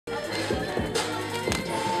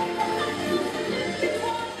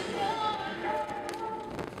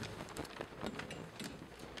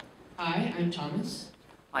I'm Thomas.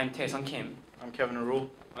 I'm Tae-Sung Kim. I'm Kevin Arul.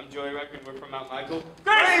 I'm Joey Reckon. We're from Mount Michael.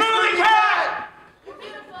 Grace the cat!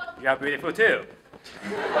 You are beautiful too.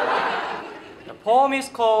 The poem is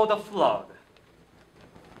called The Flood.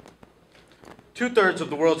 2/3 of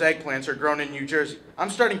the world's eggplants are grown in New Jersey. I'm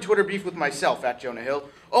starting Twitter beef with myself at Jonah Hill.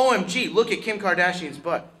 OMG, look at Kim Kardashian's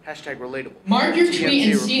butt. Hashtag relatable. Mark your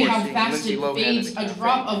tweet and see how seeing fast Lindsay it Lohan fades at a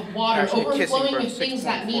drop of water, Hashtag kissing overflowing burns with things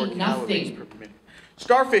that 6.4 mean calories per nothing. minute.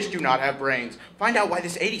 Starfish do not have brains. Find out why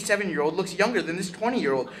this 87-year-old looks younger than this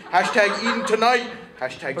 20-year-old. Hashtag eating tonight.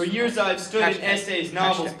 Hashtag For years I've stood in essays,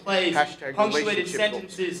 novels, plays, punctuated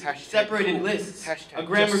sentences, separated lists, a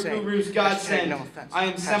grammar guru's godsend. I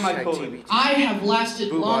am semicolon. I have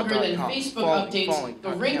lasted longer than Facebook updates.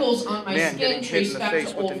 The wrinkles on my skin trace back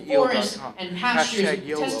to old forests and pastures,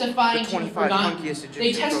 testifying to the forgotten.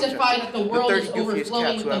 They testify that the world is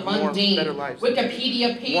overflowing with the mundane.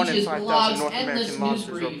 Wikipedia pages, blogs, endless news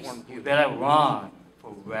briefs. You better run,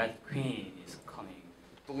 for Red Queen is coming.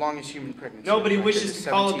 The longest human pregnancy. Nobody wishes to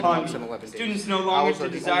call upon me. Students no longer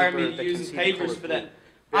desire me to use papers for that.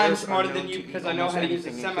 I'm smarter than you because I know how to use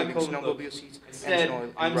a semicolon loop. Instead,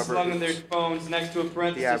 I'm slung on their phones next to a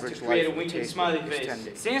parenthesis to create a winking smiley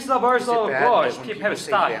face. Since the birth of Bush, people have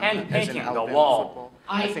started hand painting the wall.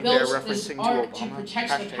 I built this art to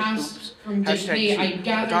protect the past from decay. I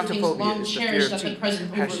gather things long cherished that the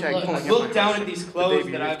present overlooks. Look down at these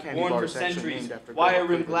clothes that I've worn for centuries.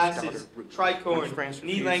 Wire-rimmed glasses, tricorn,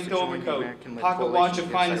 knee-length overcoat, pocket watch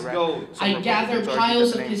of finest gold. I gather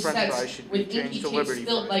piles of cassettes with inky tape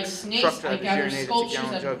spilled like snakes. I gather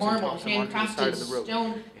sculptures of marble, handcrafted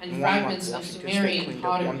stone, and fragments of Sumerian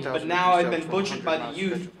pottery. But now I've been butchered by the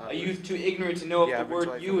youth, a youth too ignorant to know if the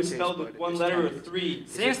word "you" is spelled with one letter or three.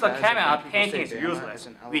 Since the camera painting is useless,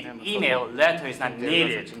 with email, letter is not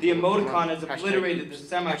needed. The emoticon has obliterated the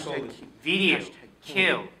semicolon. Video,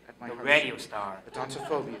 kill, the radio star.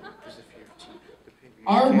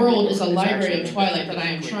 Our world is a library of twilight that I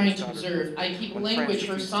am trying to preserve. I keep language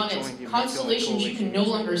for sonnets, constellations you can no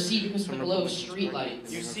longer see because of the glow of streetlights.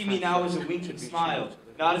 You see me now as a winking smile,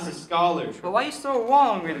 not as a scholar. But why are you so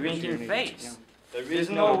wrong with winking face? There is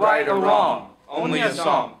no right or wrong, only a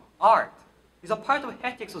song. Art is a part of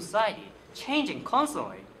hectic society, changing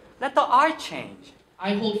constantly. Let the art change.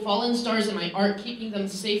 I hold fallen stars in my art, keeping them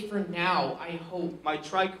safe for now, I hope. My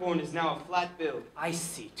tricorn is now a flat bill. I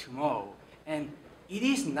see tomorrow, and it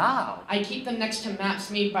is now. I keep them next to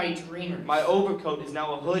maps made by dreamers. My overcoat is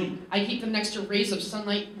now a hoodie. I keep them next to rays of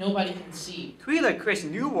sunlight nobody can see. Twitter creates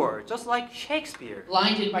new words, just like Shakespeare.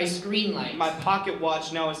 Blinded by screen lights. My pocket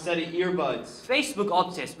watch now a set of earbuds. Facebook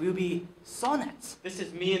objects will be sonnets. This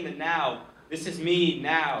is me in the now. This is me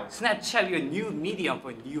now. Snapchat will be a new medium for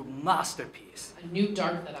a new masterpiece. A new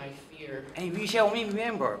dark that I fear. And we shall only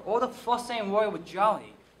remember all the first and word with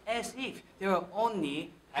Johnny, as if there were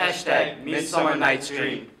only Hashtag Midsummer Night's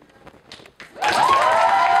Dream.